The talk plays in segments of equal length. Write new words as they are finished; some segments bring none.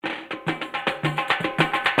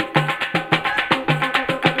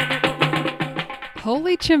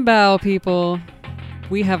Holy Chimbao, people.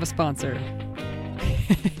 We have a sponsor.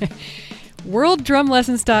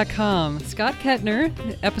 WorldDrumLessons.com. Scott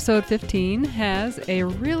Kettner, episode 15, has a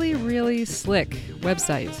really, really slick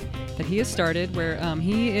website that he has started where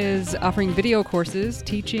he is offering video courses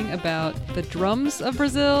teaching about the drums of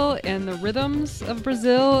Brazil and the rhythms of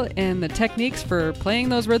Brazil and the techniques for playing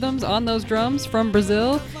those rhythms on those drums from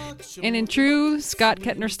Brazil. And in true Scott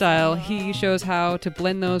Kettner style, he shows how to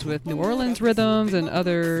blend those with New Orleans rhythms and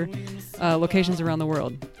other locations around the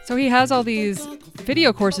world. So he has all these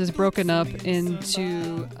video courses broken up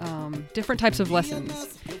into different types of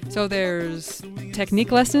lessons. So there's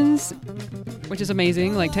technique lessons, which is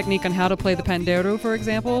amazing, like technique on how to play the pandeiro, for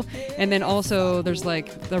example. And then also there's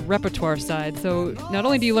like the repertoire side. So not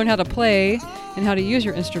only do you learn how to play and how to use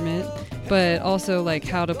your instrument, but also like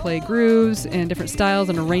how to play grooves and different styles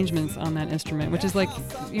and arrangements on that instrument, which is like,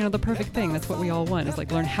 you know, the perfect thing. That's what we all want, is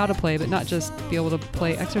like learn how to play, but not just be able to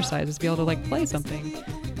play exercises, be able to like play something.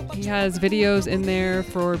 He has videos in there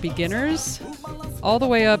for beginners all the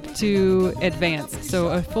way up to advanced. So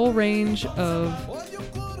a full range of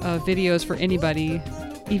videos for anybody,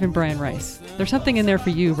 even Brian Rice. There's something in there for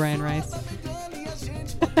you, Brian Rice.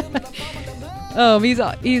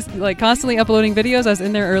 He's like constantly uploading videos. I was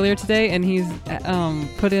in there earlier today, and he's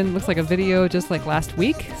put in, looks like a video just like last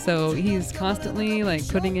week. So he's constantly like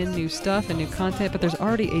putting in new stuff and new content, but there's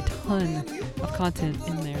already a ton of content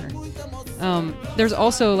in there. There's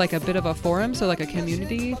also like a bit of a forum, so like a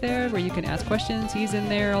community there where you can ask questions. He's in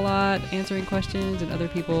there a lot answering questions, and other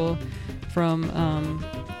people from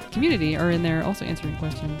community are in there also answering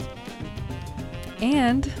questions.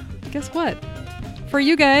 And guess what? For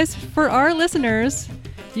you guys, for our listeners,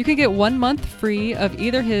 you can get 1 month free of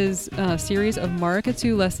either his series of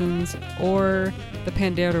Maracatu lessons or the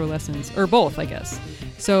Pandeiro lessons, or both, I guess.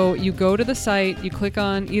 So you go to the site, you click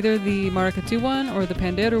on either the Maracatu one or the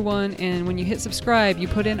Pandeiro one, and when you hit subscribe, you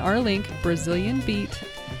put in our link, Brazilian Beat,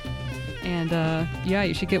 and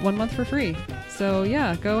you should get 1 month for free. So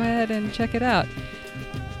yeah, go ahead and check it out.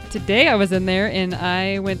 Today I was in there and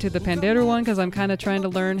I went to the Pandeiro one because I'm kind of trying to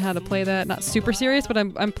learn how to play that. Not super serious, but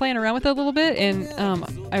I'm playing around with it a little bit. And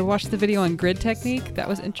I watched the video on grid technique. That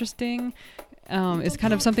was interesting. It's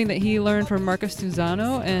kind of something that he learned from Marques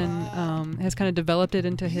Suzano and has kind of developed it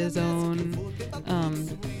into his own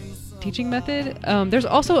teaching method. There's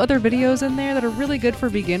also other videos in there that are really good for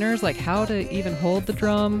beginners, like how to even hold the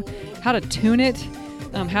drum, how to tune it,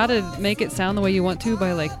 how to make it sound the way you want to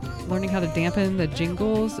by like learning how to dampen the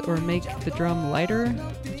jingles or make the drum lighter,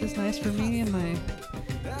 which is nice for me and my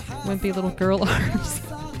wimpy little girl arms.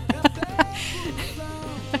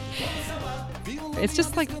 It's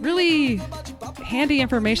just like really handy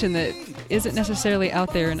information that isn't necessarily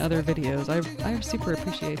out there in other videos. I super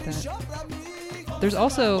appreciate that. There's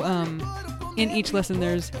also in each lesson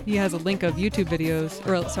he has a link of YouTube videos,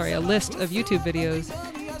 a list of YouTube videos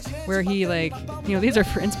where he these are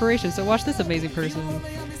for inspiration. So watch this amazing person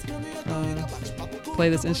play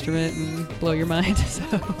this instrument and blow your mind. So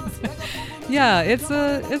yeah, it's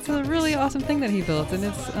a really awesome thing that he built, and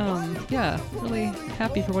it's really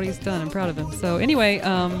happy for what he's done. I'm proud of him. So anyway,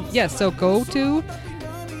 so go to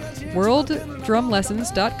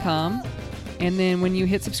worlddrumlessons.com, and then when you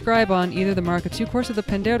hit subscribe on either the Maracatu course or the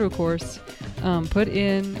Pandeiro course, put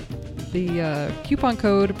in the coupon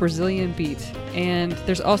code Brazilian Beat. And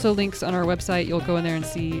there's also links on our website. You'll go in there and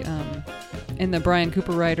see in the Brian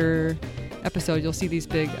Cooper Writer episode, you'll see these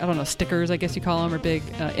big, stickers, I guess you call them, or big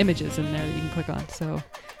images in there that you can click on. So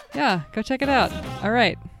yeah, go check it out. All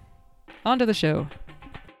right, on to the show.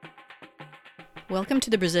 Welcome to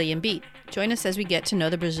the Brazilian Beat. Join us as we get to know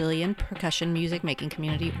the Brazilian percussion music making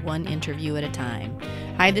community one interview at a time.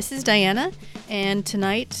 Hi, this is Diana, and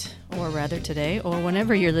tonight, or rather today, or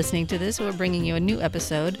whenever you're listening to this, we're bringing you a new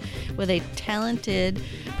episode with a talented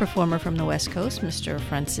performer from the West Coast, Mr.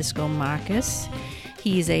 Francisco Marques.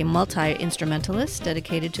 He's a multi-instrumentalist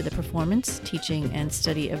dedicated to the performance, teaching, and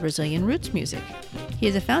study of Brazilian roots music. He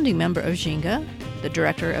is a founding member of Ginga, the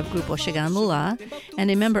director of Grupo Chegando Lá, and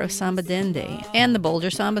a member of Samba Dende and the Boulder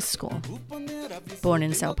Samba School. Born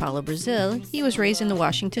in Sao Paulo, Brazil, he was raised in the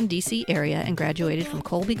Washington, D.C. area and graduated from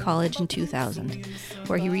Colby College in 2000,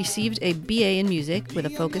 where he received a BA in music with a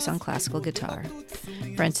focus on classical guitar.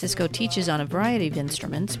 Francisco teaches on a variety of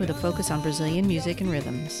instruments with a focus on Brazilian music and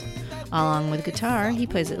rhythms. Along with guitar, he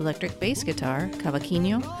plays electric bass guitar,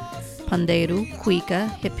 cavaquinho, pandeiro,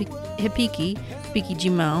 cuica, repique, repique de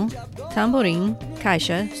mão, tamborim,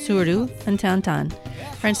 caixa, surdo, and tantan.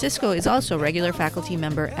 Francisco is also a regular faculty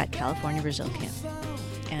member at California Brazil Camp,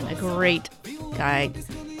 and a great guy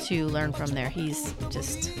to learn from there. He's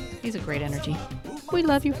a great energy. We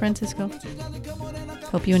love you, Francisco.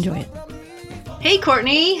 Hope you enjoy it. Hey,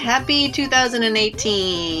 Courtney. Happy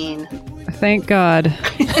 2018. Thank God.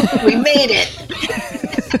 We made it.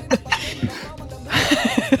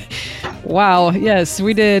 Wow. Yes,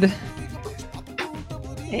 we did.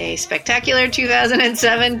 A spectacular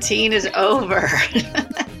 2017 is over.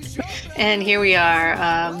 And here we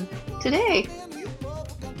are today.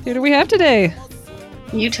 Who do we have today?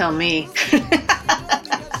 You tell me.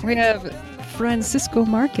 We have Francisco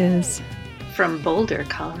Marques. From Boulder,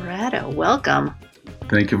 Colorado. Welcome.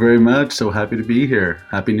 Thank you very much. So happy to be here.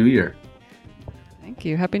 Happy New Year. Thank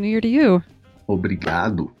you. Happy New Year to you.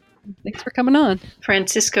 Obrigado. Thanks for coming on.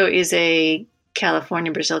 Francisco is a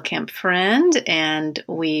California Brazil camp friend, and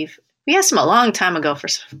we asked him a long time ago,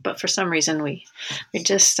 but for some reason we're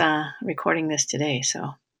just recording this today.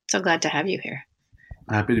 So glad to have you here.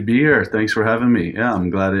 Happy to be here. Thanks for having me. Yeah, I'm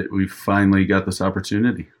glad we finally got this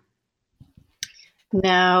opportunity.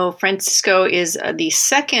 Now, Francisco is the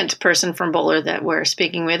second person from Boulder that we're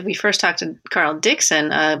speaking with. We first talked to Carl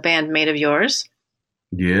Dixon, a bandmate of yours.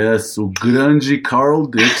 Yes, o grande Carl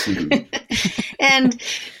Dixon. And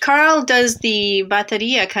Carl does the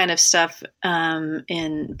bateria kind of stuff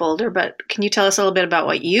in Boulder, but can you tell us a little bit about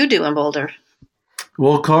what you do in Boulder?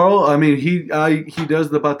 Well, Carl, I mean, he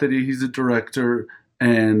does the bateria. He's a director,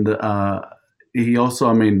 and he also,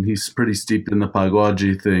 I mean, he's pretty steeped in the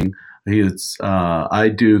pagode thing. I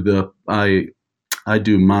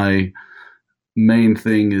do my main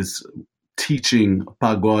thing is teaching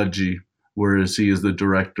pagode, whereas he is the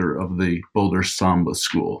director of the Boulder Samba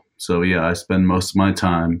School. So yeah, I spend most of my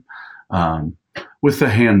time with the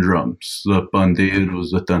hand drums, the pandeiros,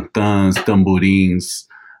 the tantãs, tamborins,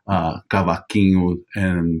 cavaquinho,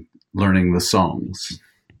 and learning the songs.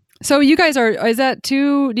 So you guys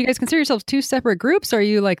do you guys consider yourselves two separate groups? Or are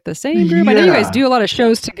you like the same group? Yeah. I know you guys do a lot of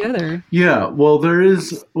shows together. Yeah, well,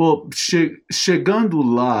 Chegando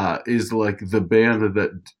Lá is like the band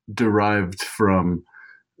that derived from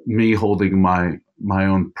me holding my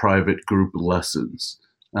own private group lessons.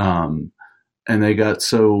 And they got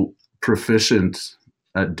so proficient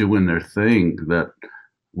at doing their thing that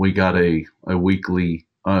we got a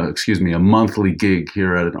monthly gig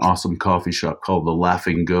here at an awesome coffee shop called The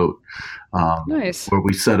Laughing Goat. Nice. Where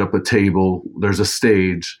we set up a table. There's a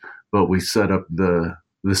stage, but we set up the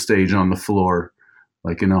stage on the floor,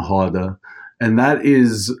 like in a roda. And that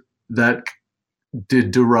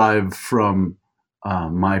did derive from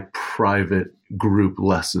my private group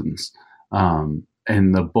lessons.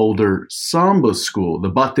 And the Boulder Samba School,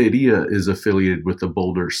 the bateria is affiliated with the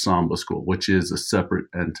Boulder Samba School, which is a separate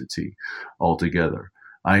entity altogether.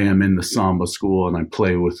 I am in the Samba School and I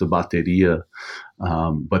play with the bateria,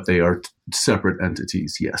 but they are separate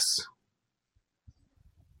entities, yes.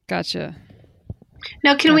 Gotcha.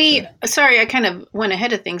 Now, sorry, I kind of went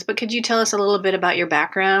ahead of things, but could you tell us a little bit about your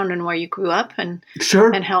background and where you grew up and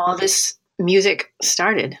Sure. And how all this music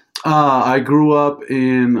started? I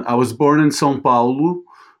was born in São Paulo,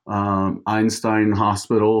 Einstein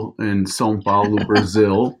Hospital in São Paulo,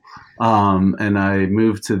 Brazil. And I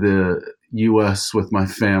moved to the U.S. with my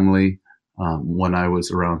family when I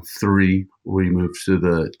was around 3. We moved to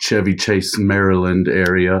the Chevy Chase, Maryland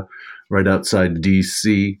area, right outside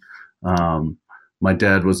D.C. My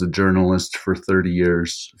dad was a journalist for 30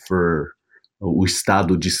 years for o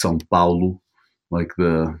Estado de São Paulo, like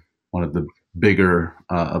one of the bigger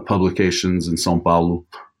publications in São Paulo,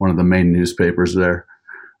 one of the main newspapers there.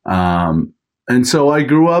 And so I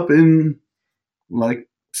grew up in like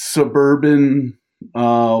suburban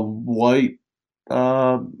white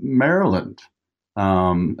Maryland.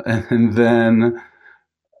 And then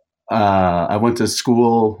I went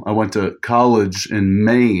to college in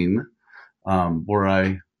Maine, where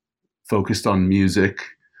I focused on music.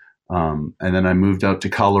 And then I moved out to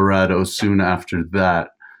Colorado soon after that,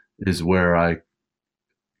 is where I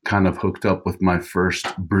kind of hooked up with my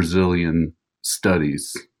first Brazilian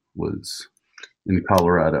studies, was in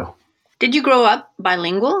Colorado. Did you grow up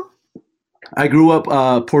bilingual? I grew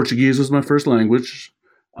up, Portuguese was my first language.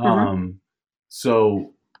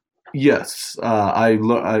 So yes,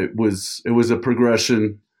 it was a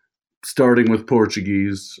progression starting with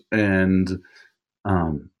Portuguese and,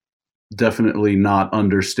 definitely not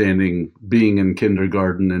understanding being in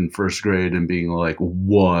kindergarten and first grade and being like,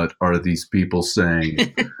 what are these people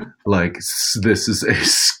saying? Like, this is a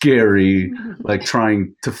scary, like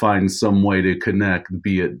trying to find some way to connect,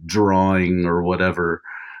 be it drawing or whatever,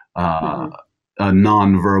 a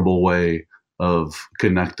nonverbal way of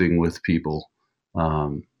connecting with people.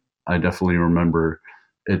 I definitely remember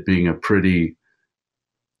it being a pretty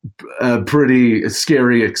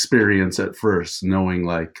scary experience at first, knowing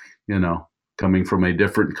like, coming from a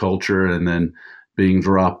different culture and then being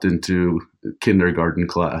dropped into kindergarten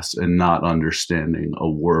class and not understanding a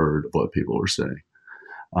word of what people were saying.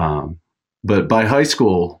 But by high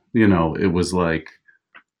school, it was like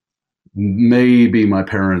maybe my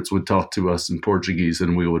parents would talk to us in Portuguese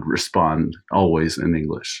and we would respond always in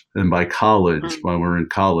English. And by college, when we're in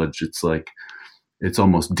college, it's like it's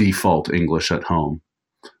almost default English at home.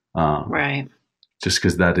 Right. Just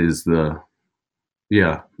because that is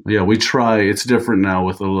we try. It's different now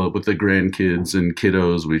with the grandkids and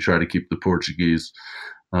kiddos. We try to keep the Portuguese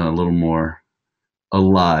a little more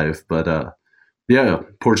alive. But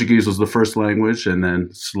Portuguese was the first language, and then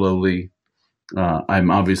slowly,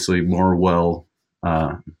 I'm obviously I'm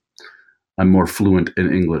more fluent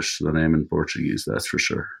in English than I am in Portuguese. That's for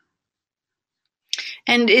sure.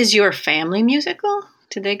 And is your family musical?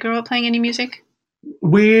 Did they grow up playing any music?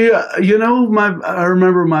 We, I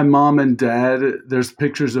remember my mom and dad, there's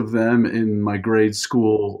pictures of them in my grade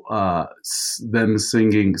school, them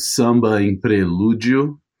singing Samba em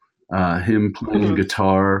Prelúdio, him playing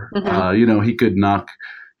guitar. He could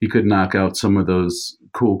knock out some of those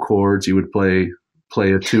cool chords. He would play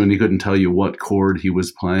a tune. He couldn't tell you what chord he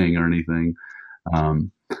was playing or anything.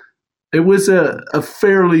 It was a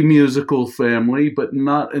fairly musical family, but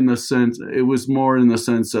not in the sense, it was more in the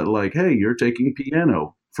sense that like, hey, you're taking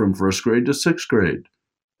piano from first grade to sixth grade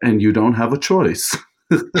and you don't have a choice.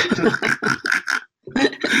 In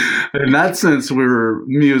that sense, we were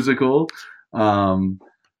musical.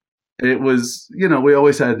 It was, we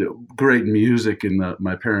always had great music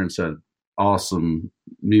my parents had awesome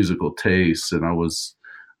musical tastes, and I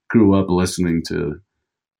grew up listening to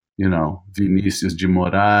Vinícius de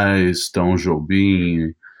Moraes, Tom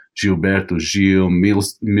Jobim, Gilberto Gil,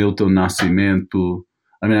 Milton Nascimento.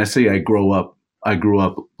 I mean, I grew up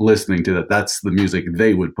listening to that. That's the music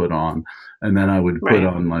they would put on. And then I would put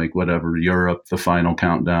on like whatever, Europe, The Final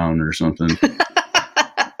Countdown or something.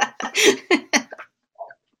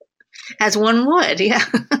 As one would, yeah.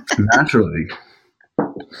 Naturally.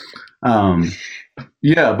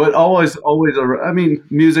 But always, I mean,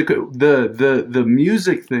 music, the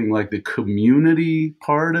music thing, like the community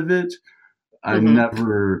part of it, I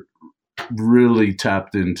never really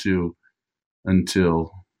tapped into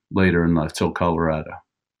until later in life, till Colorado.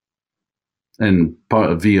 And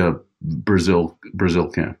via Brazil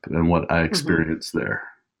camp and what I experienced there.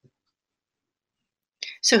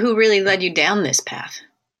 So who really led you down this path?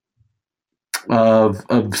 Of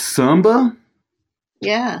samba?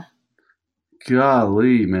 Yeah.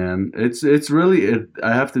 Golly, man. It's really,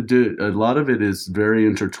 I have to do, a lot of it is very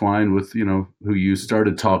intertwined with, who you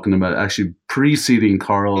started talking about. Actually, preceding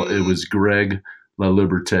Carl, it was Greg La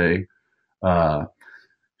Liberté,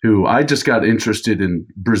 who I just got interested in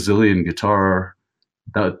Brazilian guitar.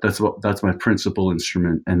 That's my principal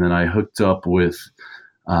instrument. And then I hooked up with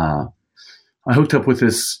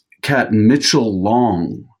this cat, Mitchell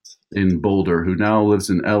Long, in Boulder, who now lives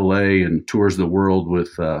in LA and tours the world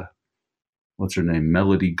with, what's her name?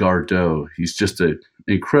 Melody Gardot. He's just an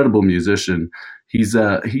incredible musician. He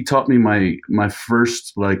taught me my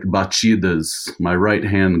first like batidas, my right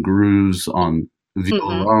hand grooves on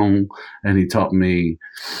violon, and he taught me.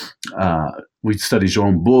 We studied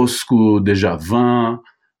João Bosco, Djavin,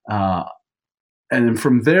 and then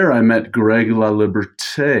from there I met Greg La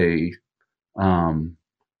Liberté.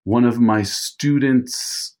 One of my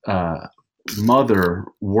students' mother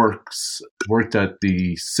worked at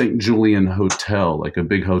the St. Julian Hotel, like a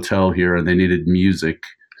big hotel here, and they needed music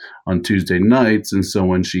on Tuesday nights. And so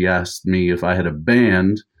when she asked me if I had a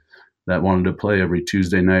band that wanted to play every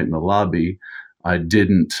Tuesday night in the lobby, I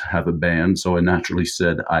didn't have a band. So I naturally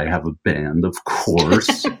said, I have a band, of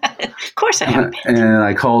course. Of course I have a band. And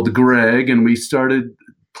I called Greg, and we started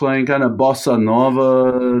playing kind of bossa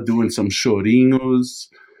nova, doing some chorinhos.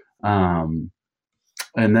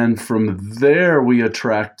 And then from there, we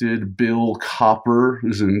attracted Bill Copper,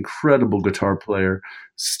 who's an incredible guitar player,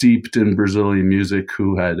 steeped in Brazilian music,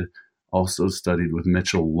 who had also studied with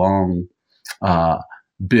Mitchell Long.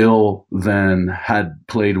 Bill then had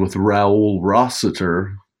played with Raul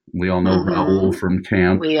Rossiter. We all know Raul from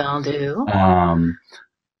camp. We all do.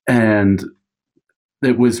 And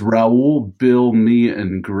it was Raul, Bill, me,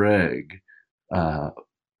 and Greg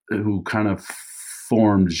who kind of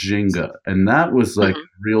formed Ginga. And that was like a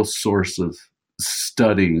real source of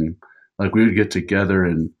studying. Like we would get together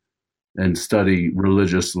and study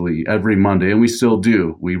religiously every Monday. And we still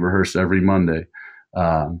do. We rehearse every Monday.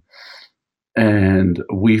 And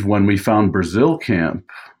when we found Brazil camp,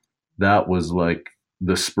 that was like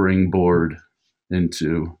the springboard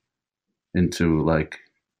into like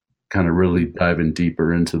kind of really diving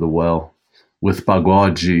deeper into the well. with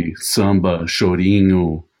pagode, samba,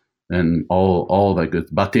 chorinho, and all that good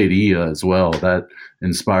bateria as well. That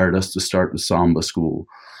inspired us to start the samba school.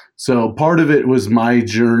 So part of it was my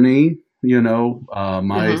journey,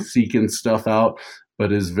 my seeking stuff out,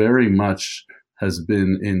 but is very much has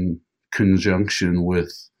been in conjunction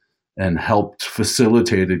with and helped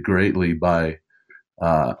facilitated greatly by,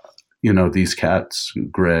 these cats,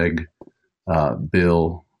 Greg,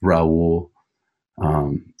 Bill, Raul.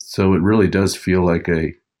 So it really does feel like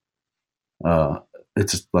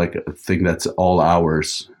it's like a thing that's all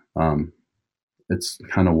ours. It's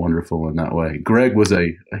kind of wonderful in that way. Greg was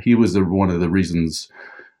one of the reasons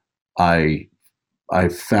I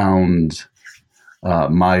found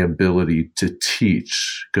my ability to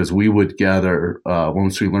teach, because we would gather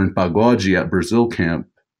once we learned pagode at Brazil camp.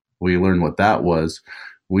 We learned what that was.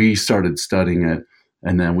 We started studying it,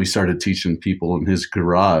 and then we started teaching people in his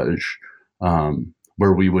garage,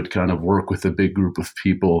 where we would kind of work with a big group of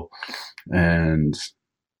people. And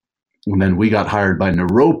then we got hired by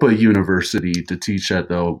Naropa University to teach at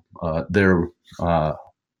their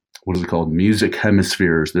what is it called? Music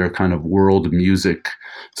hemispheres, their kind of world music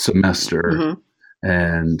semester.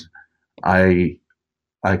 And I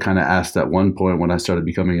kind of asked at one point, when I started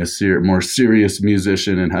becoming a more serious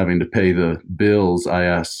musician and having to pay the bills, I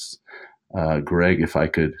asked Greg if I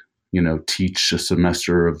could, teach a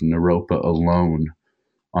semester of Naropa alone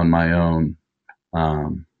on my own,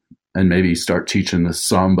 and maybe start teaching the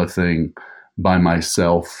samba thing by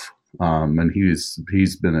myself. And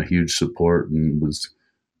he's been a huge support and was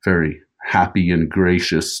very happy and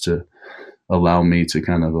gracious to allow me to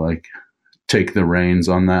kind of like take the reins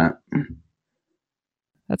on that.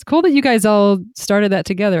 That's cool that you guys all started that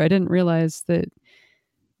together. I didn't realize that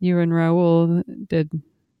you and Raul did.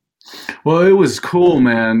 Well, it was cool,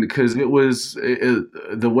 man, because it was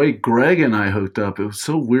the way Greg and I hooked up. It was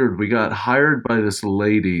so weird. We got hired by this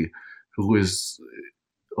lady who was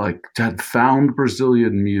had found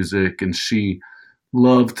Brazilian music, and she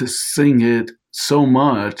loved to sing it so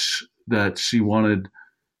much that she wanted,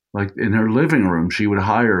 in her living room, she would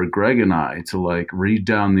hire Greg and I to read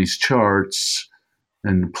down these charts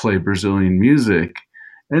and play Brazilian music.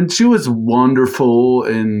 And she was wonderful,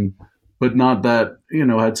 but not that,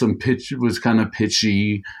 had some pitch, was kind of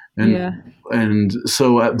pitchy. And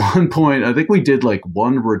so at one point, I think we did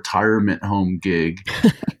one retirement home gig.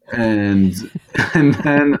 and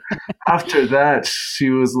then after that, she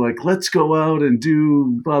was like, let's go out and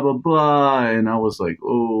do blah, blah, blah. And I was like,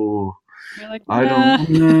 oh, I don't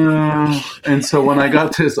know. And so when I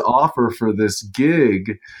got this offer for this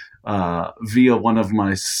gig via one of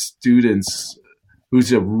my students,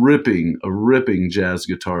 who's a ripping jazz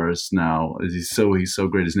guitarist now. He's so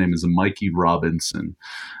great. His name is Mike Robinson.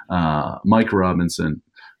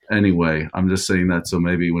 Anyway, I'm just saying that so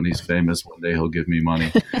maybe when he's famous one day he'll give me money.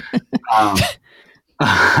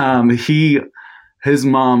 His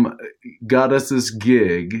mom got us this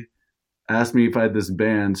gig, asked me if I had this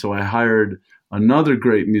band, so I hired another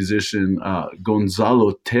great musician,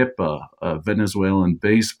 Gonzalo Tepa, a Venezuelan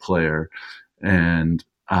bass player, and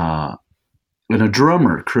a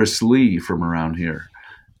drummer, Chris Lee, from around here.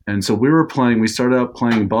 And so we started out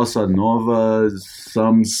playing bossa nova,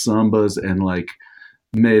 some sambas, and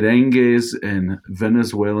merengues and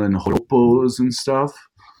Venezuelan joropos and stuff.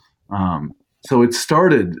 So it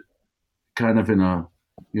started kind of in a,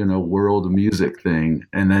 world music thing.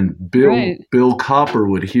 And then Bill Copper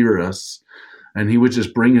would hear us, and he would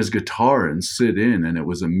just bring his guitar and sit in. And it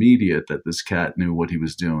was immediate that this cat knew what he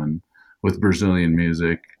was doing with Brazilian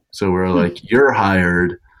music. So we were like, you're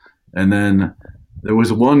hired. And then there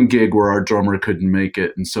was one gig where our drummer couldn't make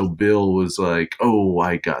it. And so Bill was like, oh,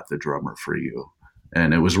 I got the drummer for you.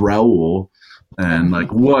 And it was Raul. And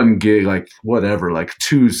one gig,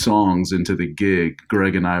 2 songs into the gig,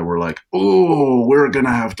 Greg and I were like, oh, we're going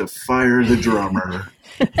to have to fire the drummer.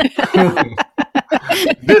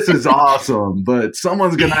 This is awesome, but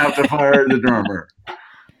someone's going to have to fire the drummer.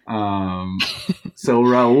 So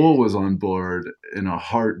Raul was on board in a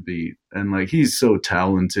heartbeat, and he's so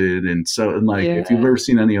talented, and if you've ever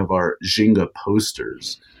seen any of our Ginga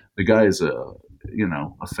posters, the guy is a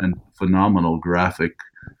phenomenal graphic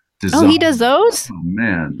designer. Oh, he does those? Oh,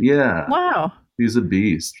 man, yeah. Wow. He's a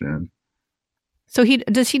beast, man. So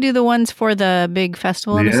does he do the ones for the big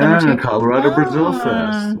festival in the summer too? Colorado Brazil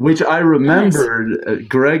Fest, which I remembered. Nice.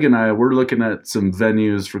 Greg and I were looking at some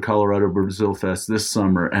venues for Colorado Brazil Fest this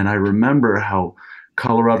summer, and I remember how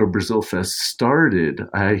Colorado Brazil Fest started.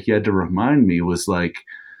 He had to remind me, was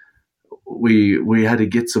we had to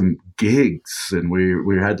get some gigs, and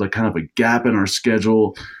we had kind of a gap in our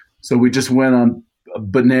schedule, so we just went on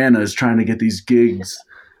bananas trying to get these gigs.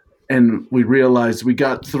 and we realized we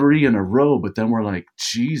got 3 in a row, but then we're like,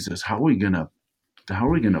 Jesus, how are we gonna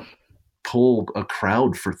pull a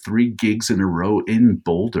crowd for 3 gigs in a row in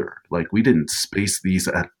Boulder? Like, we didn't space these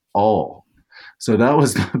at all. So that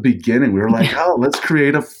was the beginning. We were like, oh, let's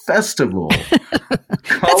create a festival.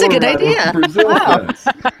 That's a good idea. Wow.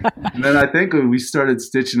 And then I think we started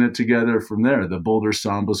stitching it together from there. The Boulder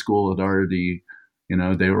Samba School had already,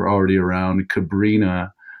 they were already around.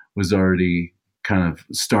 Cabrina was already kind of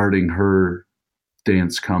starting her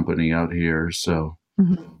dance company out here. So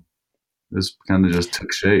this kind of just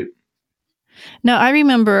took shape. No, I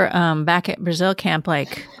remember back at Brazil camp,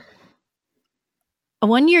 like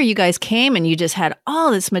one year you guys came and you just had all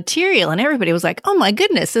this material and everybody was like, oh my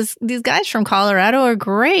goodness, these guys from Colorado are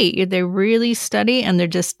great. They really study and they're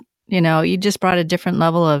just, you just brought a different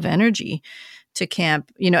level of energy to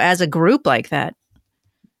camp, as a group like that.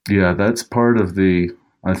 Yeah, that's part of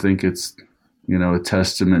I think it's, a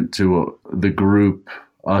testament to the group,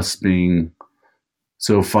 us being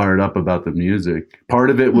so fired up about the music. Part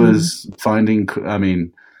of it was part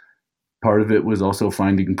of it was also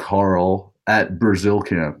finding Carl at Brazil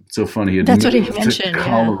camp. So funny. That's what he mentioned.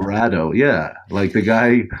 Colorado. Yeah. Like the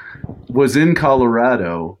guy was in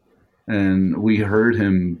Colorado and we heard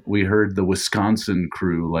the Wisconsin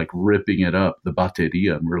crew like ripping it up, the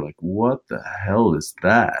bateria. And we're like, what the hell is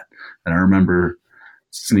that? And I remember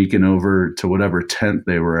sneaking over to whatever tent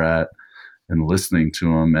they were at and listening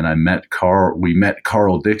to him. And we met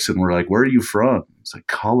Carl Dixon. We're like, where are you from? It's like,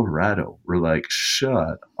 Colorado. We're like,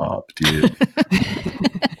 shut up, dude.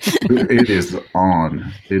 It is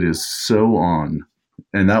on. It is so on.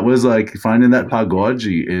 And that was like finding that pagode.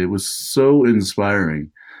 It was so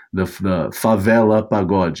inspiring. The favela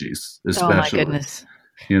pagodes, especially. Oh my goodness.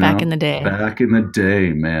 Back in the day. Back in the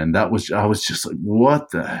day, man. I was just like,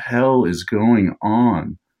 what the hell is going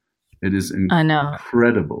on? It is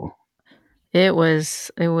incredible. It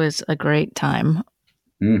was a great time.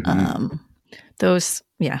 Mm-hmm. Those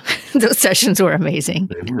sessions were amazing.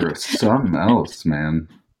 They were something else, man.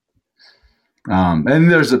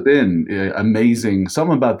 And there's been amazing,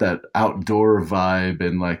 something about that outdoor vibe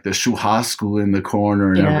and like the churrasco in the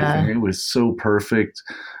corner and everything. It was so perfect.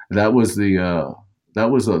 That was a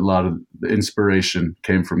lot of the inspiration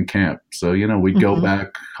came from camp. So, we'd go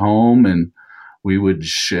back home and we would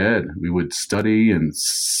study and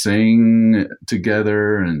sing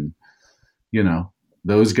together and,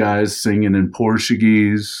 those guys singing in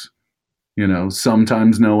Portuguese,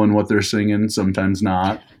 sometimes knowing what they're singing, sometimes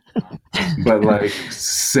not. But like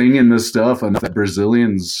singing this stuff, and the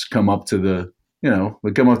Brazilians come up to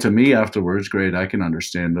they come up to me afterwards. Great, I can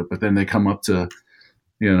understand it. But then they come up to,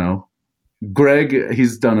 Greg.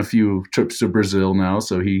 He's done a few trips to Brazil now,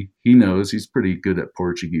 so he knows he's pretty good at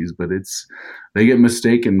Portuguese. But they get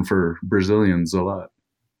mistaken for Brazilians a lot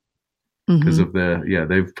because of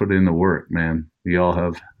they've put in the work, man. We all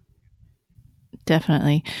have.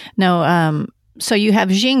 Definitely. No. So you have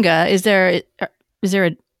Ginga. Is there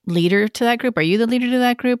a leader to that group? Are you the leader to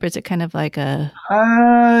that group? Or is it kind of like a...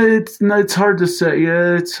 It's hard to say.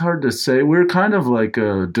 Yeah, it's hard to say. We're kind of like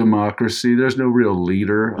a democracy. There's no real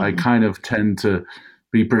leader. I kind of tend to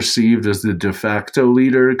be perceived as the de facto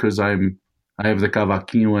leader because I have the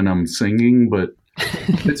cavaquinho and I'm singing, but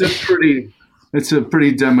it's a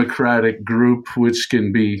pretty democratic group, which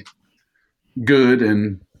can be good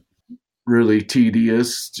and really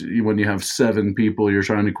tedious when you have 7 people you're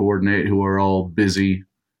trying to coordinate who are all busy,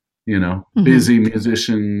 busy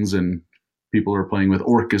musicians, and people are playing with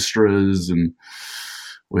orchestras and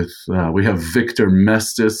we have Victor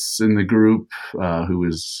Mestis in the group, who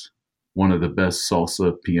is one of the best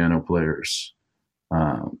salsa piano players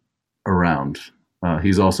around.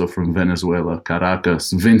 He's also from Venezuela,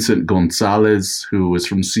 Caracas. Vincent Gonzalez, who was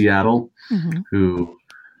from Seattle, who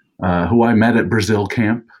I met at Brazil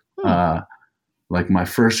camp. Like my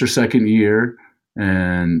first or second year,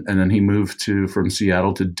 and then he moved from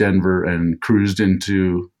Seattle to Denver and cruised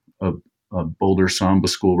into a Boulder Samba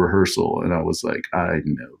School rehearsal, and I was like, I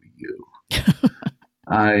know you.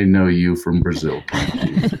 I know you from Brazil.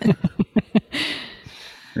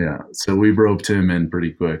 Yeah, so we roped him in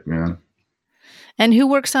pretty quick, man. And who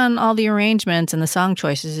works on all the arrangements and the song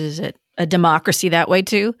choices? Is it a democracy that way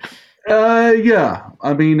too? Yeah.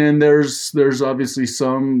 I mean, and there's obviously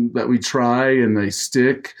some that we try and they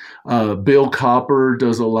stick. Bill Copper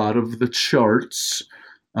does a lot of the charts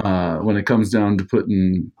when it comes down to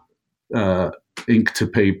putting ink to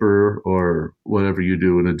paper or whatever you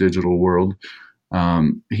do in a digital world.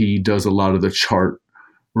 He does a lot of the chart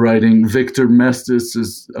writing. Victor Mestis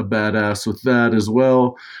is a badass with that as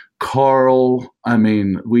well. Carl, I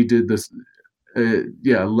mean, we did this. A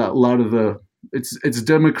lot of the it's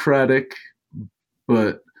democratic,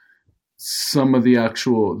 but some of the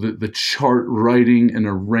actual the chart writing and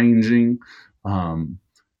arranging,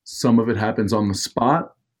 some of it happens on the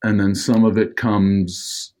spot, and then some of it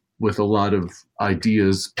comes with a lot of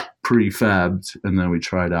ideas prefabbed, and then we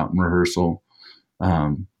try it out in rehearsal.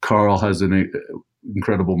 Carl has an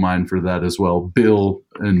incredible mind for that as well. Bill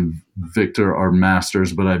and Victor are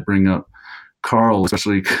masters, but I bring up Carl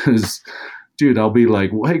especially because, dude, I'll be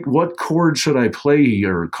like, hey, what chord should I play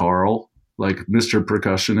here, Carl? Like Mr.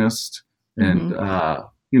 Percussionist. And,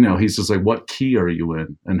 he's just like, what key are you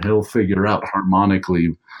in? And he'll figure out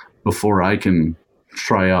harmonically before I can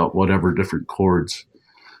try out whatever different chords.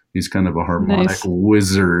 He's kind of a harmonic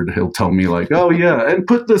wizard. He'll tell me like, oh yeah, and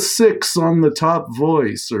put the 6 on the top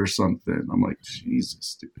voice or something. I'm like,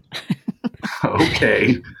 Jesus, dude.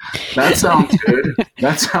 Okay. That sounds good.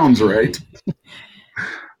 That sounds right.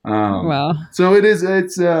 Wow. So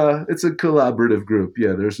it's a collaborative group.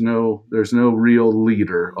 Yeah, there's no real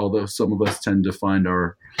leader, although some of us tend to find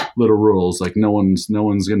our little roles. Like no one's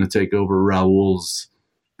going to take over Raul's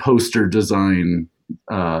poster design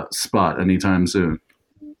spot anytime soon.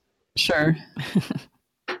 Sure.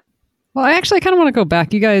 Well, I actually kind of want to go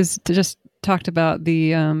back. You guys just talked about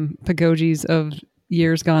the pedagogies of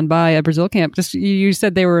years gone by at Brazil camp. Just you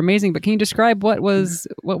said they were amazing, but can you describe what was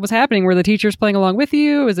happening? Were the teachers playing along with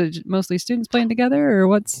you? Was it mostly students playing together, or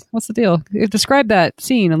what's the deal? Describe that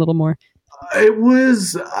scene a little more. It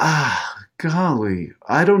was golly,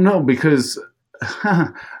 I don't know, because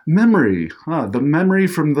the memory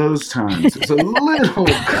from those times is a little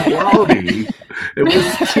cloudy. It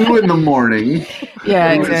was 2 a.m.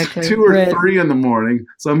 Yeah, exactly. 2 or 3 a.m.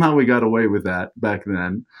 Somehow we got away with that back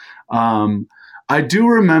then. I do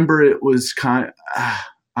remember it was I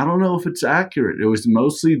don't know if it's accurate. It was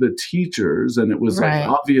mostly the teachers, and it was like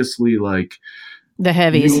obviously like the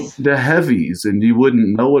heavies. And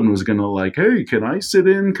no one was going to like, hey, can I sit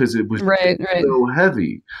in? Because it was so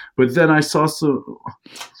heavy. But then I saw some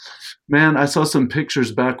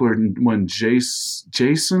pictures back when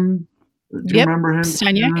Jason, do you remember him?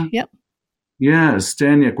 Staniak, yep. Yeah,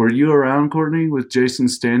 Staniak. Were you around, Courtney, with Jason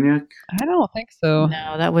Staniak? I don't think so.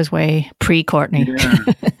 No, that was way pre-Courtney. Yeah.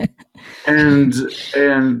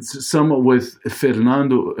 and some with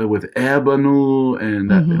Fernando, with Ébano,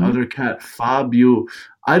 and that other cat Fabio.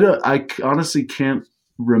 I honestly can't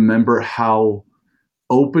remember how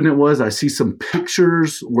open it was. I see some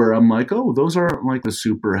pictures where I'm like, oh, those aren't like the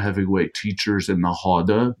super heavyweight teachers in the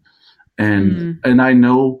Roda, and I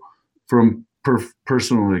know from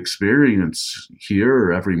personal experience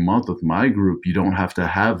here every month with my group, you don't have to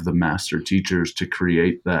have the master teachers to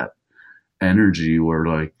create that energy where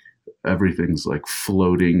like everything's like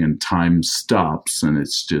floating and time stops and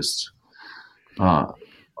it's just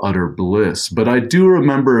utter bliss. But I do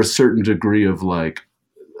remember a certain degree of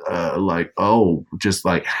just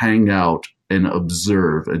like hang out and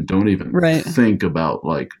observe and don't even think about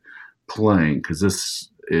like playing, because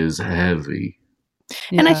this is heavy.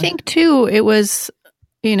 Yeah. And I think too, it was,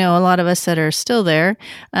 a lot of us that are still there,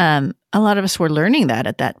 a lot of us were learning that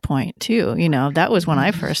at that point too. That was when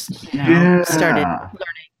I first started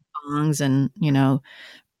learning songs and,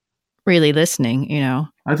 really listening,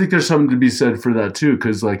 I think there's something to be said for that too,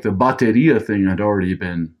 because like the bateria thing had already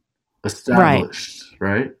been established,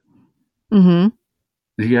 right? Mm-hmm.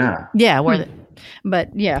 Yeah. Yeah.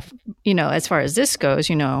 But yeah, as far as this goes,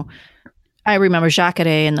 I remember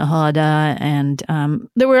Jacare and the Roda, and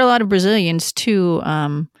there were a lot of Brazilians too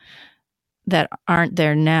that aren't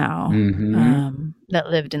there now, that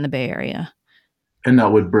lived in the Bay Area. And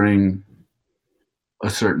that would bring a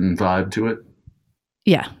certain vibe to it?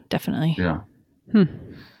 Yeah, definitely. Yeah.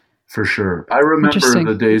 For sure. I remember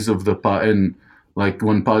the days of and like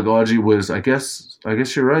when Pagode was, I guess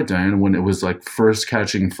you're right, Diane, when it was like first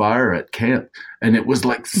catching fire at camp, and it was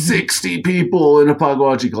like 60 people in a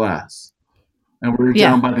Pagode class. And we were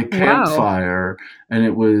down by the campfire, and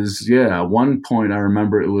it was, at one point I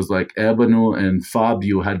remember it was like Ébano and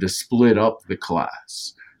Fabio had to split up the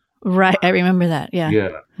class. Right, I remember that, yeah.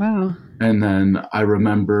 Yeah. Wow. And then I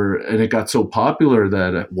remember, and it got so popular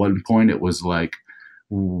that at one point it was like,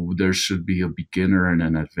 there should be a beginner and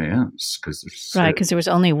an advanced. Because there was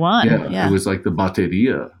only one. Yeah, it was like the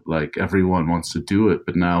bateria, like everyone wants to do it,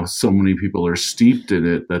 but now so many people are steeped in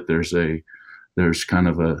it that there's kind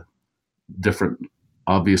of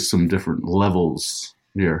some different levels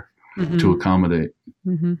here to accommodate.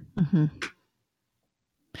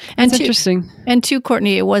 And interesting. And too,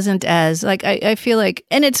 Courtney, it wasn't as like, I feel like,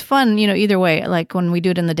 and it's fun, either way, like when we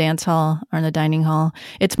do it in the dance hall or in the dining hall,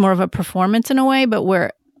 it's more of a performance in a way, but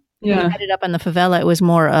where When Yeah. you had it up in the favela, it was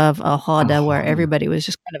more of a roda where everybody was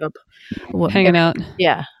just kind of Hanging out.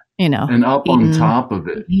 Yeah, And up on eating top of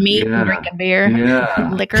it. meat and drinking beer.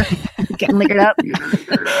 Yeah. Liquor. Getting liquored up.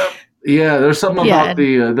 Yeah, there's something about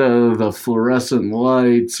the fluorescent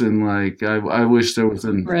lights, and like I wish there was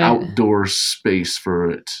an outdoor space for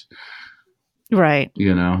it. Right.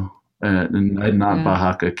 And not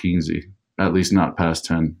Bajaca 15, at least not past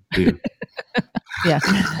 10. Yeah.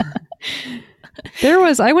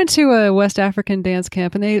 I went to a West African dance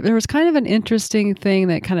camp, and there was kind of an interesting thing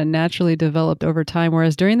that kind of naturally developed over time.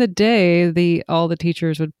 Whereas during the day, all the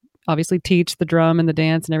teachers would obviously teach the drum and the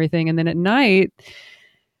dance and everything. And then at night,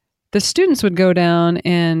 the students would go down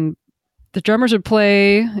and the drummers would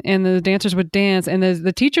play and the dancers would dance. And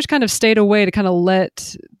the teachers kind of stayed away to kind of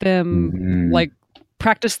let them like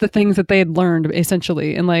practice the things that they had learned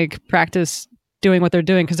essentially, and like practice doing what they're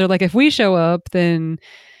doing. Cause they're like, if we show up, then,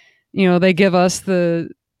 they give us the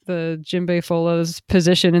djembe folo's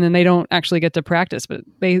position, and then they don't actually get to practice, but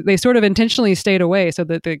they sort of intentionally stayed away so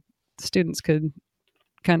that the students could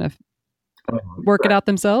kind of work it out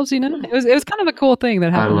themselves. It was kind of a cool thing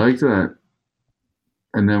that happened. I like that.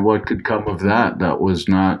 And then what could come of that was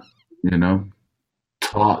not,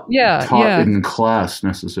 taught in class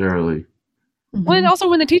necessarily. Well, and also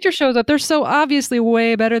when the teacher shows up, they're so obviously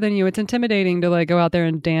way better than you. It's intimidating to like go out there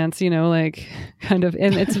and dance, like kind of,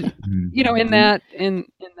 and it's, in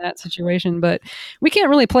that situation. But we can't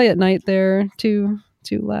really play at night there too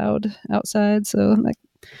loud outside, so like,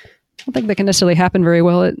 I don't think that can necessarily happen very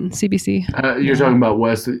well at CBC. You're talking about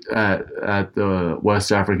at the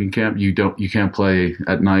West African camp. You can't play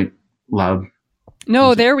at night loud.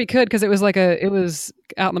 No, there we could, because it was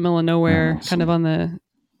out in the middle of nowhere, kind of on the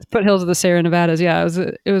foothills of the Sierra Nevadas. Yeah,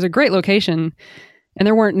 it was a great location, and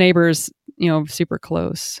there weren't neighbors, super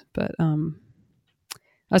close. But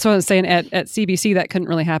that's what I was saying at CBC that couldn't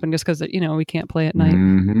really happen just because we can't play at night.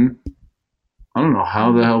 Mm-hmm. I don't know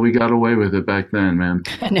how the hell we got away with it back then, man.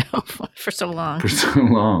 I know, for so long.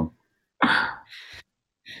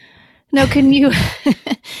 Now, can you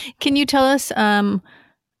tell us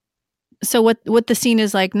so what the scene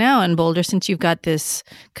is like now in Boulder, since you've got this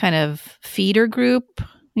kind of feeder group,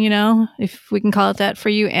 if we can call it that for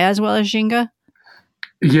you, as well as Ginga?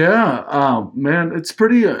 Yeah, man, it's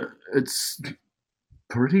pretty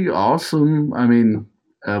awesome. I mean,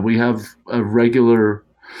 we have a regular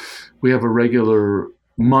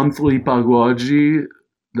monthly pagode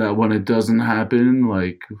that when it doesn't happen,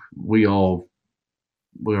 like we're all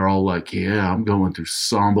like, yeah, I'm going through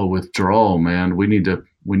samba withdrawal, man. We need to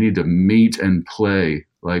meet and play.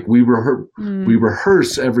 Like we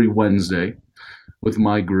rehearse every Wednesday with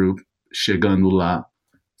my group, Chegando Lá,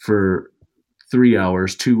 for 3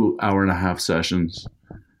 hours, 2 hour-and-a-half sessions.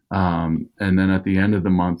 And then at the end of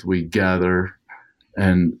the month, we gather.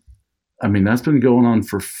 And I mean, that's been going on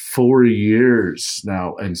for 4 years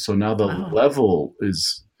now. And so now the level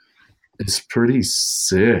is pretty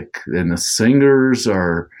sick. And the singers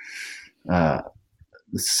are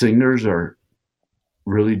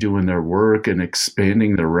really doing their work and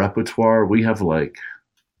expanding their repertoire. We have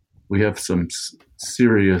some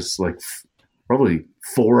serious, like probably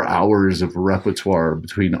 4 hours of repertoire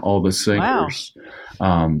between all the singers.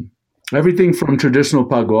 Wow. Everything from traditional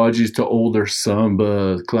pagodes to older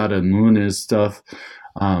samba, Clara Nunes stuff.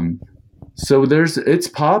 So it's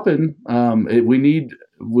popping. I'm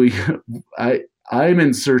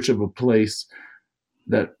in search of a place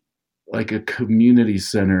that, like a community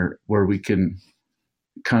center where we can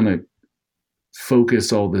kind of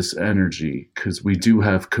focus all this energy, because we do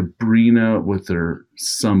have Cabrina with their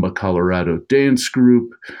Samba Colorado dance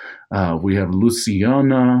group. We have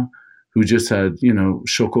Luciana, who just had,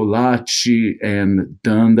 Chocolachi and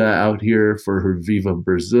Danda out here for her Viva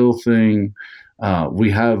Brazil thing.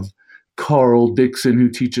 We have Carl Dixon, who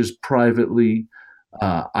teaches privately.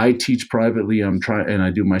 I teach privately. And I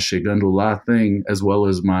do my Chegando Lá thing, as well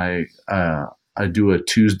as I do a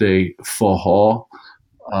Tuesday forró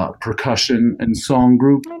percussion and song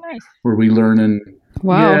group. Oh, nice. Where we learn.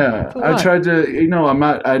 Wow. Yeah, I tried to,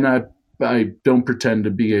 I don't pretend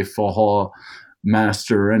to be a forró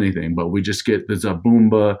master or anything, but we just get the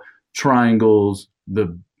zabumba, triangles,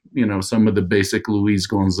 some of the basic Luis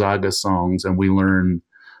Gonzaga songs, and we learn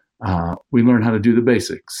how to do the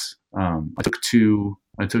basics. I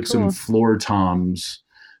took some floor toms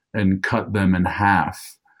and cut them in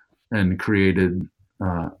half and created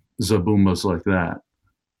zabumbas like that.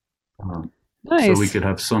 Nice. So we could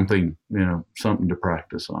have something to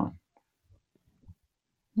practice on.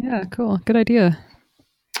 Yeah, cool. Good idea.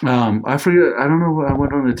 I forget. I don't know. I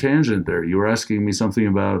went on a tangent there. You were asking me something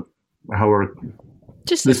about how we're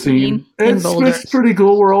Just the the scene in Boulder. It's pretty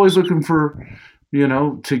cool. We're always looking for,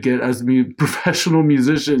 to get as professional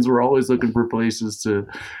musicians. We're always looking for places to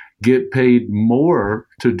get paid more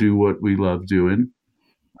to do what we love doing.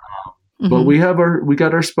 But we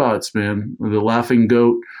got our spots, man. The Laughing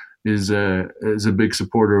Goat is a big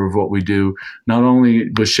supporter of what we do. Not only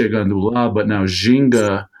with Chegando but now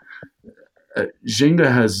Ginga.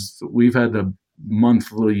 We've had a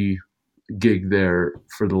monthly gig there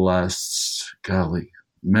for the last,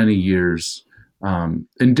 many years,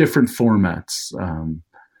 in different formats,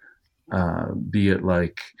 be it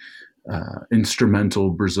like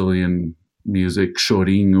instrumental Brazilian music,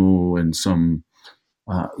 chorinho, and some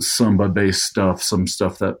samba-based stuff, some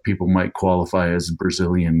stuff that people might qualify as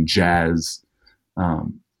Brazilian jazz.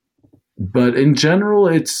 But in general,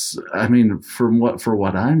 for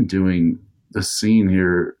what I'm doing, the scene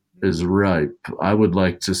here is ripe. I would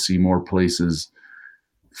like to see more places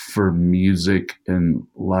for music and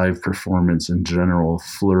live performance in general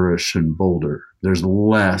flourish in Boulder. There's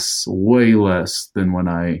way less than when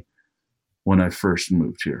I first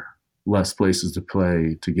moved here. Less places to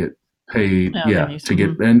play, to get paid,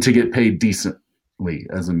 to get paid decently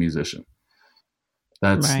as a musician.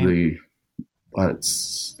 That's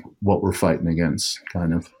what we're fighting against,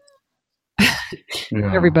 kind of.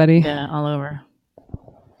 Yeah. Everybody. Yeah, all over.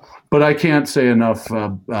 But I can't say enough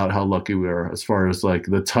about how lucky we are as far as like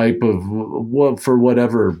the type of for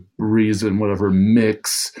whatever reason, whatever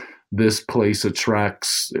mix, this place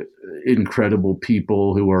attracts incredible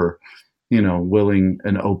people who are, willing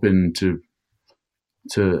and open to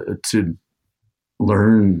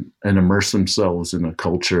learn and immerse themselves in a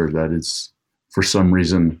culture that is, for some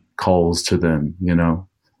reason, calls to them,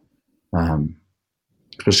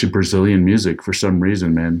 especially Brazilian music. For some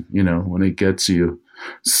reason, man, when it gets you,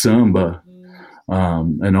 samba,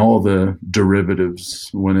 and all the derivatives,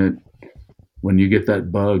 when you get that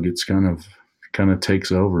bug, it's kind of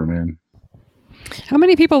takes over, man. How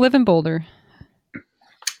many people live in Boulder?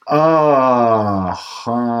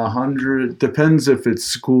 100. Depends if it's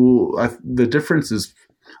school. The difference is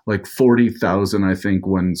like 40,000, I think,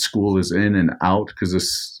 when school is in and out, because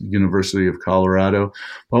it's University of Colorado.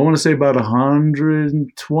 But I want to say about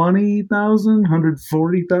 120,000,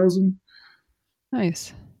 140,000.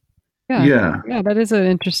 Nice. Yeah. That is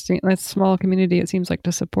that's a small community. It seems like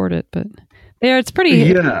to support it, but it's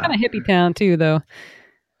pretty kind of hippie town too, though.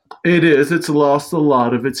 It is. It's lost a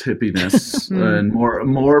lot of its hippiness and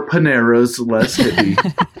more Paneras, less hippie.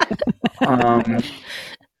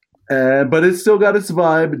 But it's still got its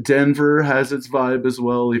vibe. Denver has its vibe as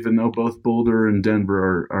well, even though both Boulder and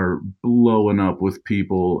Denver are blowing up with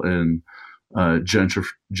people and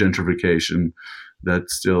gentrification.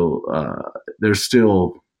 That's still there's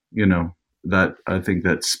still, that I think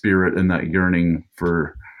that spirit and that yearning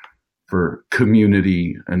for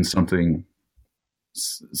community and something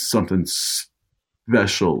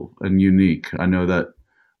special and unique. I know that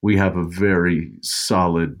we have a very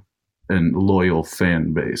solid and loyal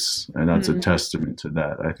fan base, and that's a testament to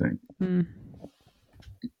that, I think.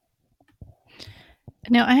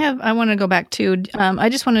 Now I want to go back to, I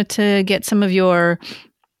just wanted to get some of your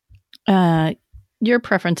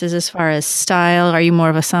preferences as far as style. Are you more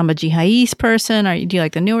of a samba de raiz person? Do you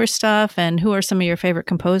like the newer stuff? And who are some of your favorite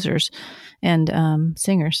composers and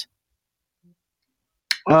singers?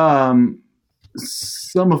 Some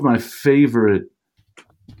of my favorite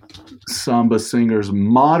samba singers,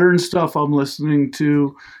 modern stuff I'm listening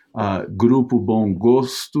to, Grupo Bom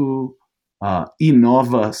Gosto,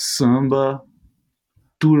 Inova Samba,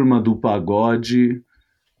 Turma do Pagode.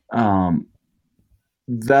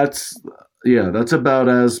 That's about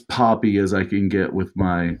as poppy as I can get with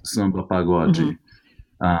my samba pagode.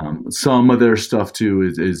 Some of their stuff too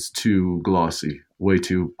is too glossy, way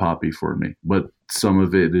too poppy for me, but some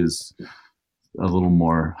of it is a little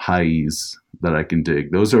more raiz that I can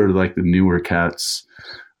dig. Those are like the newer cats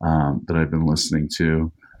that I've been listening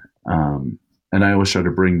to. And I always try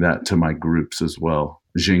to bring that to my groups as well,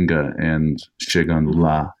 Ginga and Chegando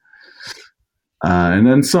Lá. And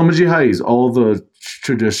then Samba de Raiz, all the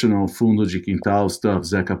traditional Fundo de Quintal stuff,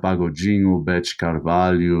 Zeca Pagodinho, Bete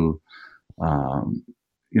Carvalho,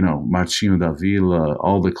 Martinho da Vila,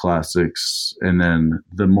 all the classics. And then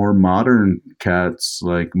the more modern cats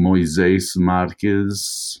like Moisés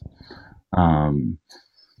Marques,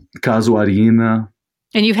 Casuarina.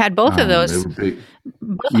 And you've had both of those.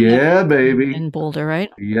 Yeah, baby. In Boulder, right?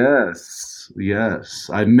 Yes.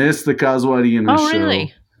 I missed the Casuarina show. Oh,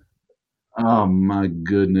 really? Oh my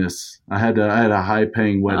goodness! I had a high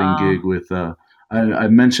paying wedding gig with I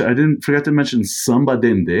didn't forget to mention Samba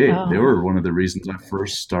Dendê. They were one of the reasons I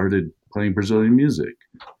first started playing Brazilian music.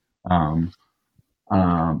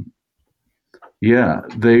 Um, yeah,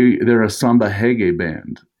 they're a samba reggae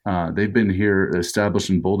band. They've been here, established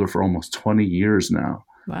in Boulder for almost 20 years now.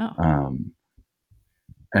 Wow.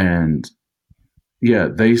 And yeah,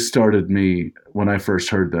 they started me when I first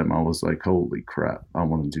heard them. I was like, holy crap, I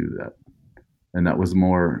want to do that. And that was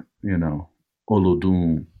more,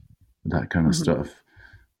 Olodum, that kind of stuff.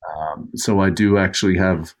 So I do actually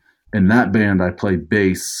have, in that band, I play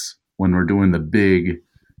bass when we're doing the big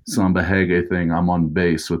samba reggae thing. I'm on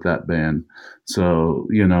bass with that band. So,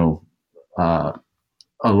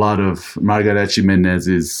 a lot of Margaret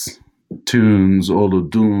Menezes tunes,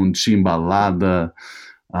 Olodum, Chimbalada.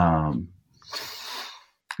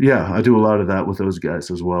 Yeah, I do a lot of that with those guys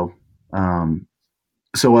as well.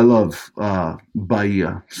 So I love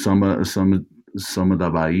Bahia, Samba da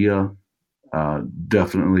Bahia.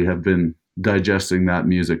 Definitely have been digesting that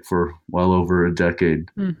music for well over a decade.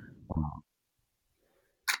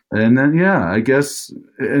 And then, yeah, I guess,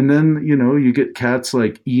 and then, you get cats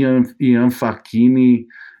like Ian Facchini,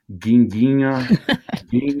 Ginginha,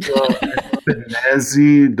 Ginga,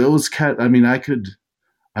 Benezzi, those cats. I mean, I could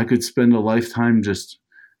spend a lifetime just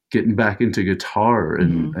getting back into guitar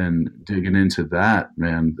and digging into that,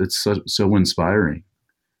 man. It's so inspiring.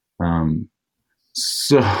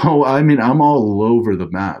 So, I mean, I'm all over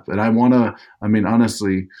the map, and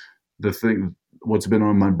honestly, what's been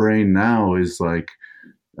on my brain now is like,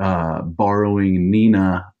 borrowing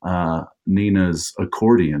Nina's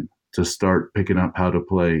accordion to start picking up how to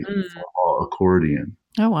play accordion.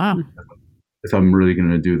 Oh, wow. If I'm really going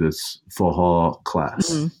to do this Faha class,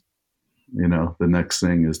 the next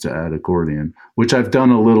thing is to add accordion, which I've done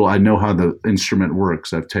a little. I know how the instrument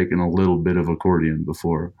works. I've taken a little bit of accordion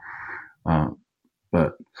before.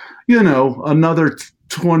 But, another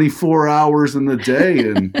 24 hours in the day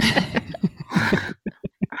and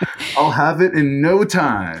I'll have it in no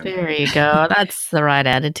time. There you go. That's the right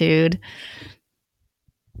attitude.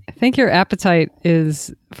 I think your appetite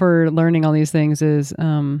is for learning all these things is,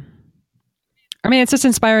 it's just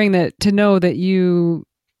inspiring to know that you,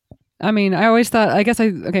 I always thought, I'm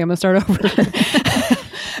going to start over.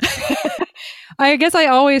 I guess I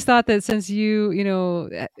always thought that since you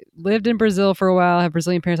lived in Brazil for a while, have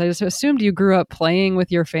Brazilian parents, I just assumed you grew up playing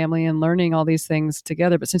with your family and learning all these things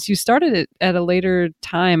together. But since you started it at a later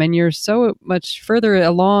time and you're so much further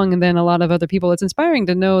along than a lot of other people, it's inspiring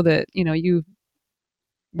to know that, you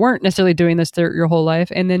weren't necessarily doing this your whole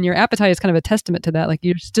life. And then your appetite is kind of a testament to that. Like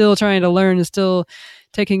you're still trying to learn and still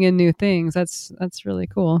taking in new things. That's really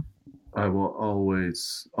cool. I will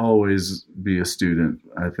always be a student,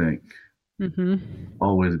 I think.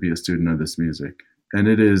 Always be a student of this music. And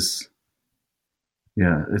it is,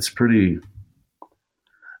 it's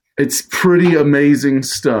pretty amazing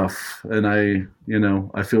stuff. And I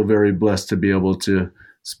feel very blessed to be able to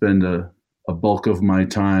spend a bulk of my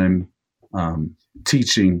time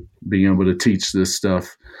teaching, being able to teach this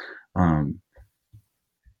stuff. And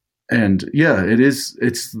yeah,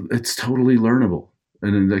 it's totally learnable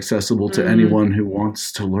and accessible to anyone who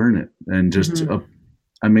wants to learn it. And just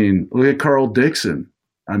look at Carl Dixon.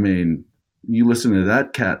 You listen to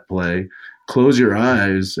that cat play, close your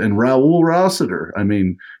eyes, and Raul Rossiter.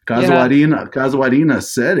 Casuarina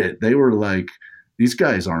said it. They were like, these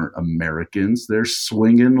guys aren't Americans. They're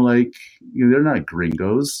swinging like, they're not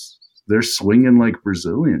gringos. They're swinging like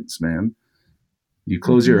Brazilians, man. You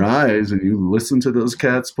close your eyes and you listen to those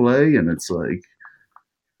cats play, and it's like,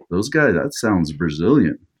 those guys, that sounds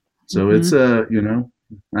Brazilian. So it's I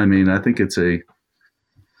think it's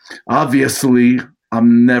obviously,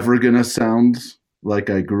 I'm never going to sound like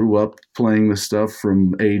I grew up playing the stuff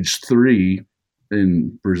from age 3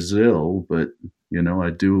 in Brazil, but, I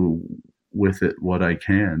do with it what I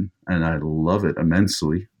can, and I love it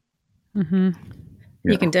immensely. You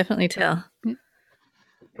can definitely tell.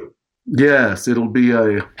 Yes,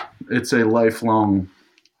 it's a lifelong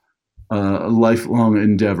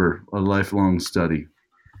endeavor, a lifelong study.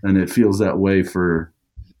 And it feels that way for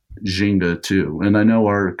Ginga too, and I know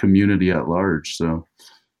our community at large, so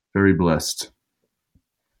very blessed.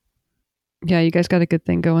 Yeah, you guys got a good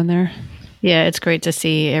thing going there. Yeah, it's great to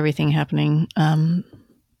see everything happening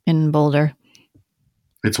in Boulder.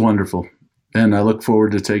 It's wonderful, and I look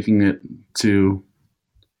forward to taking it to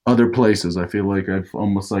other places. I feel like I've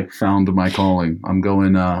almost found my calling. I'm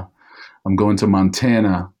going to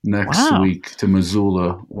Montana next week, to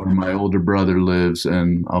Missoula, where my older brother lives,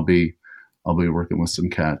 and I'll be working with some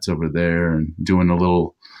cats over there and doing a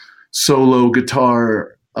little solo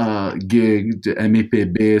guitar gig, the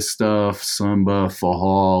MPB stuff, samba,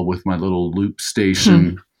 forró with my little loop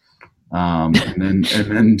station, and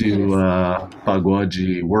then do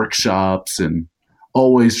pagode workshops and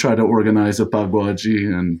always try to organize a pagode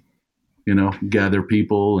and, gather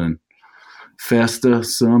people and festa,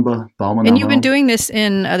 samba, palma na And you've been mão. doing this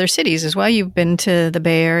in other cities as well. You've been to the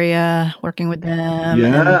Bay Area working with them.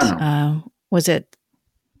 Yeah. And, was it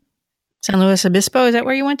San Luis Obispo? Is that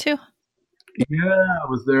where you went to? Yeah, I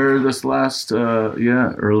was there this last,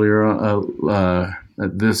 earlier,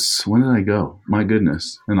 when did I go? My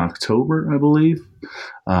goodness, in October, I believe.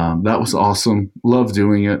 That was awesome. Love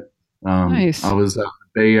doing it. Nice. I was at the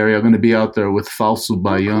Bay Area. I'm going to be out there with Falso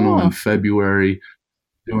Baiano cool. in February,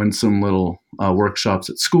 doing some little workshops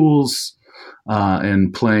at schools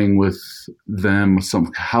and playing with them,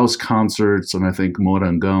 some house concerts, and I think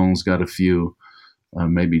Morangão's got a few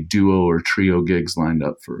maybe duo or trio gigs lined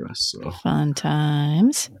up for us. So Fun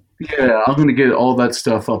times. yeah, I'm going to get all that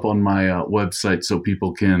stuff up on my website so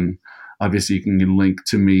people can, obviously you can link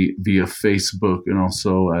to me via Facebook and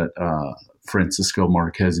also at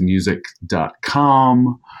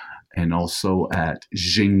franciscomarquezmusic.com and also at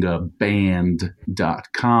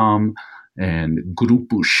jingaband.com and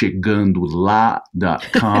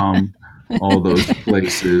grupochegandola.com, all those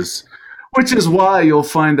places. Which is why you'll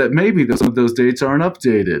find that maybe some of those dates aren't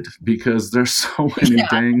updated because there's so many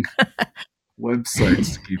dang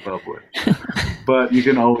websites to keep up with. But you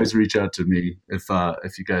can always reach out to me if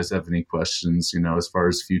you guys have any questions, as far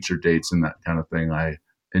as future dates and that kind of thing. I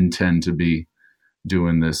intend to be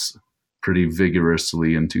doing this pretty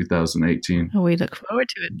vigorously in 2018. We look forward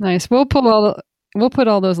to it. Nice. We'll put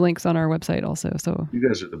all those links on our website also. So You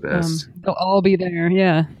guys are the best. they'll all be there.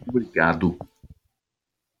 Yeah. Obrigado.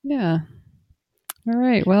 Yeah. All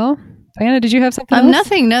right. Well, Diana, did you have something else?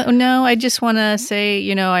 Nothing. No. I just want to say,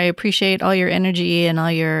 I appreciate all your energy and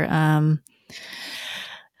all your, all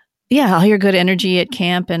your good energy at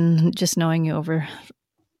camp and just knowing you over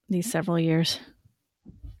these several years.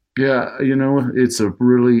 Yeah, it's a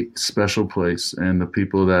really special place, and the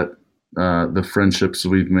people that, the friendships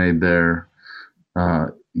we've made there,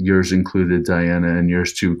 yours included, Diana, and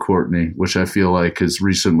yours too, Courtney, which I feel like has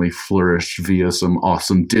recently flourished via some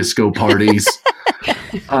awesome disco parties.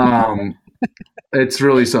 It's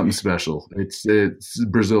really something special. It's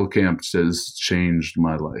Brazil camp has changed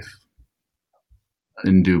my life,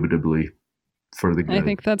 indubitably, for the good. I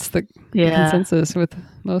think that's the consensus with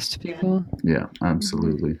most people. Yeah,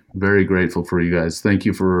 absolutely. Very grateful for you guys. Thank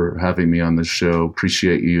you for having me on this show.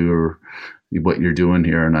 Appreciate what you're doing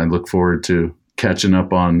here, and I look forward to catching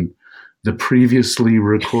up on the previously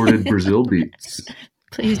recorded Brazil beats.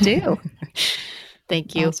 Please do.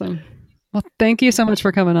 Thank you. Awesome. Well, thank you so much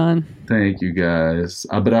for coming on. Thank you, guys.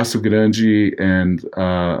 Abraço grande, and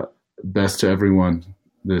best to everyone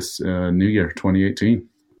this new year, 2018.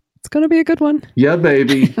 It's going to be a good one. Yeah,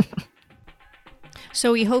 baby.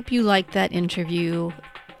 So we hope you liked that interview.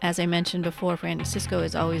 As I mentioned before, Francisco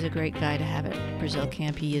is always a great guy to have at Brazil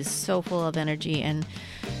camp. He is so full of energy, and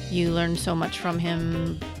you learn so much from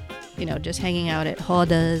him, just hanging out at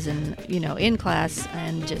rodas and, in class,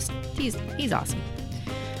 and just, he's awesome.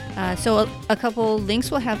 So a couple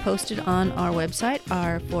links we'll have posted on our website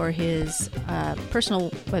are for his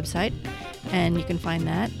personal website, and you can find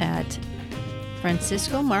that at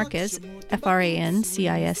Francisco Marques,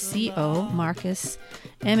 Francisco Marques,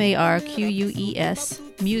 Marques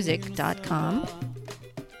music.com.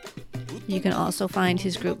 You can also find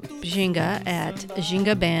his group Ginga at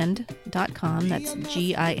jingaband.com. That's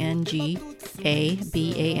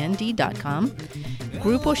GINGABAND.com.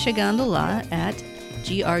 Grupo Chegando Lá at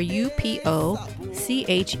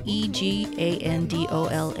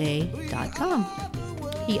GRUPOCHEGANDOLA.com.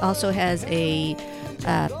 He also has a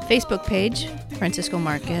Facebook page, Francisco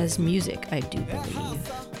Marquez Music, I do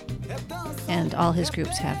believe. And all his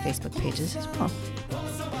groups have Facebook pages as well.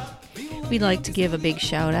 We'd like to give a big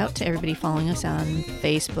shout out to everybody following us on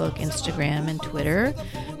Facebook, Instagram, and Twitter.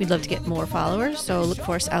 We'd love to get more followers, so look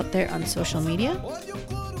for us out there on social media.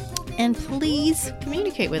 And please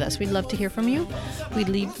communicate with us. We'd love to hear from you. We'd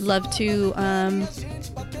love to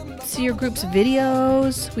see your group's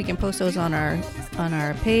videos. We can post those on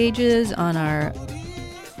our pages, on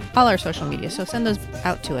all our social media. So send those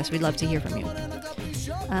out to us. We'd love to hear from you.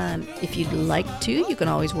 If you'd like to, you can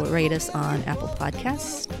always rate us on Apple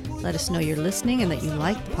Podcasts. Let us know you're listening and that you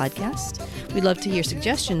like the podcast. We'd love to hear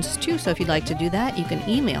suggestions too. So if you'd like to do that, you can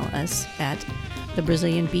email us at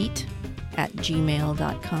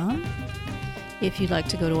thebrazilianbeat@gmail.com. If you'd like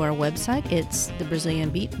to go to our website, it's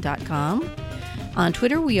thebrazilianbeat.com. On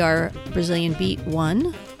Twitter, we are Brazilian Beat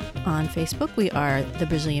 1. On Facebook, we are the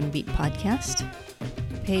Brazilian Beat Podcast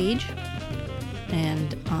page.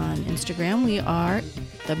 And on Instagram, we are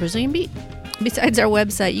the Brazilian Beat. Besides our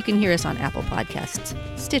website, you can hear us on Apple Podcasts,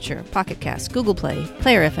 Stitcher, Pocket Cast, Google Play,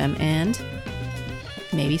 Player FM, and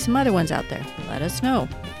maybe some other ones out there. Let us know.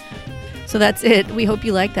 So that's it. We hope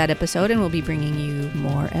you liked that episode, and we'll be bringing you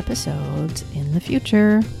more episodes in the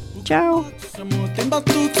future. Ciao. Tem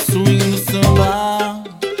batuque, swing no samba.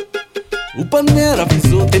 O paneiro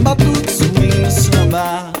avisou, tem batuque, swing no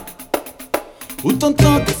samba. O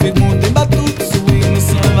tontão confirmou, tem batuque, swing no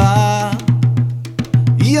samba.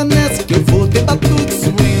 E é nessa que eu vou, tem batuque,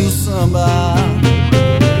 swing no samba.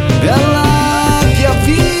 É lá que a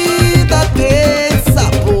vida tem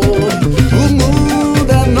sabor. O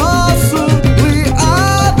mundo é nosso, we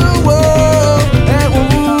are the world. É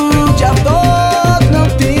onde a dor não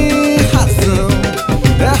tem razão.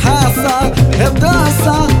 É raça, é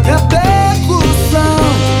dança, é percussão.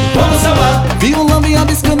 Vamos sambar. Violão vem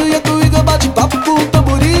abiscando e a tuiga bate papo com o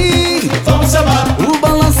tamborim. Vamos sambar. O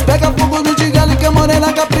balanço pega fogo no de galho que a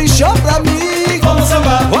morena caprichou pra mim. Vamos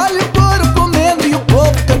sambar. Olha o couro comendo e o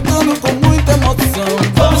povo cantando com muita emoção.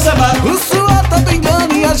 Vamos sambar. O suor tá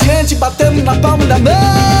pingando e a gente batendo na palma da mão.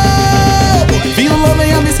 Violão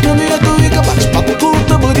vem abiscando e a tuiga bate papo com o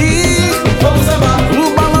tamborim. Vamos sambar.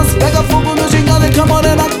 O balanço pega fogo no de galho que a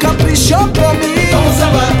morena caprichou pra mim. Vamos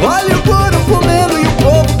sambar. Olha o couro comendo e o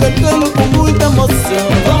povo cantando com muita emoção.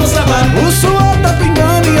 Vamos sambar. O suor tá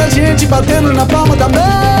pingando e a gente batendo na palma da mão.